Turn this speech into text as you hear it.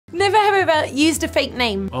Never have ever used a fake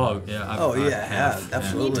name. Oh yeah. I have,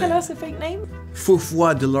 absolutely. Can you tell us a fake name?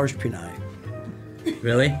 Foufoua de l'Arche Pinaille.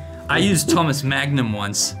 Really? I used Thomas Magnum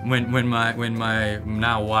once when my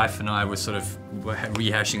now wife and I were sort of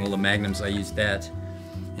rehashing all the Magnums. I used that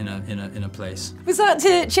in a place. Was that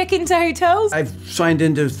to check into hotels? I've signed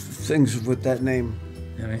into things with that name.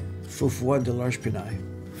 Yeah, Foufoua de l'Arche Pinaille.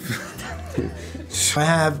 I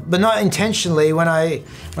have, but not intentionally. When I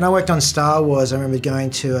worked on Star Wars, I remember going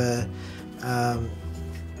to I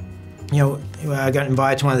got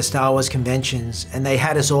invited to one of the Star Wars conventions, and they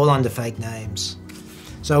had us all under fake names.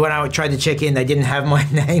 So when I tried to check in, they didn't have my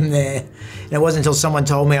name there. And it wasn't until someone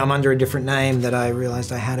told me I'm under a different name that I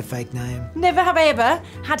realized I had a fake name. Never have I ever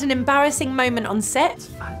had an embarrassing moment on set.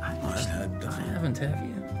 I haven't, have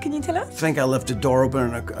you? Can you tell us? I think I left the door open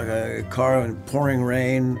in a car in pouring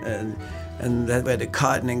rain, and I had to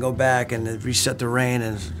cut and then go back and reset the rain,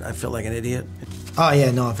 and I felt like an idiot. Oh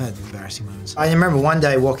yeah, no, I've had embarrassing moments. I remember one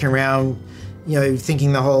day walking around,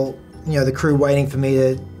 thinking the whole, the crew waiting for me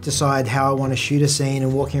to decide how I want to shoot a scene,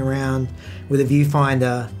 and walking around with a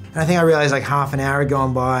viewfinder. And I think I realized like half an hour had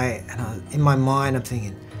gone by, and in my mind I'm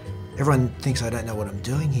thinking, everyone thinks I don't know what I'm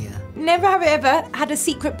doing here. Never have I ever had a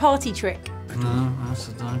secret party trick. No, I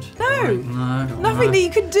also don't. No, nothing that you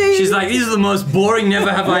could do. She's like, these are the most boring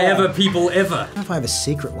never have I ever people ever. I don't know if I have a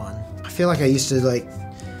secret one. I feel like I used to like,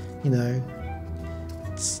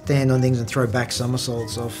 stand on things and throw back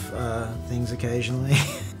somersaults off things occasionally.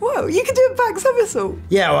 Whoa, you could do a back somersault?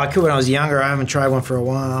 Yeah, well, I could when I was younger. I haven't tried one for a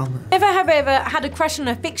while. Never have I ever had a crush on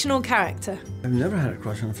a fictional character. I've never had a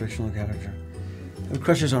crush on a fictional character. I have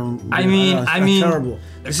crushes on. I mean, terrible.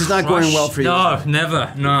 This is not going well for you. No,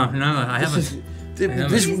 never. No, I haven't.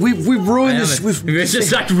 We've ruined this. We've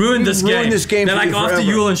just like ruined this game. They're like, after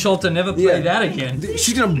Yul and Sharlto, never play that again.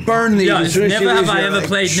 She's gonna burn these. Yeah, never have I ever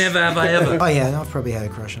played. Never have I ever. Oh yeah, I've probably had a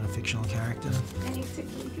crush on a fictional character.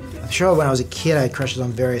 I'm sure when I was a kid, I had crushes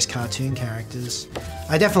on various cartoon characters.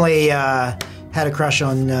 I definitely had a crush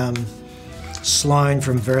on Sloane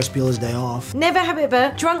from Ferris Bueller's Day Off. Never have I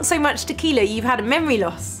ever drunk so much tequila you've had a memory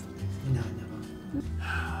loss. No, never.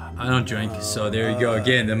 I don't drink, so there you go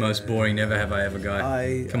again. The most boring never have I ever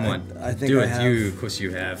guy. Come on, I think do I it. have. You, of course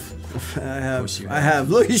you have. I have.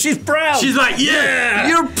 Look, she's proud. She's like, yeah.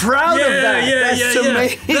 You're proud of that. That's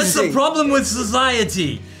amazing. That's the problem with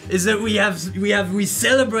society. Is that we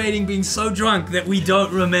celebrating being so drunk that we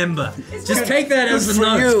don't remember. Just take that as a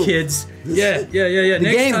note, kids. Yeah.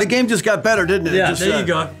 The game just got better, didn't it? Yeah, there you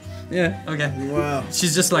go. Yeah, okay. Wow.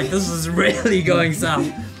 She's just like, this is really going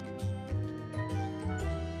south.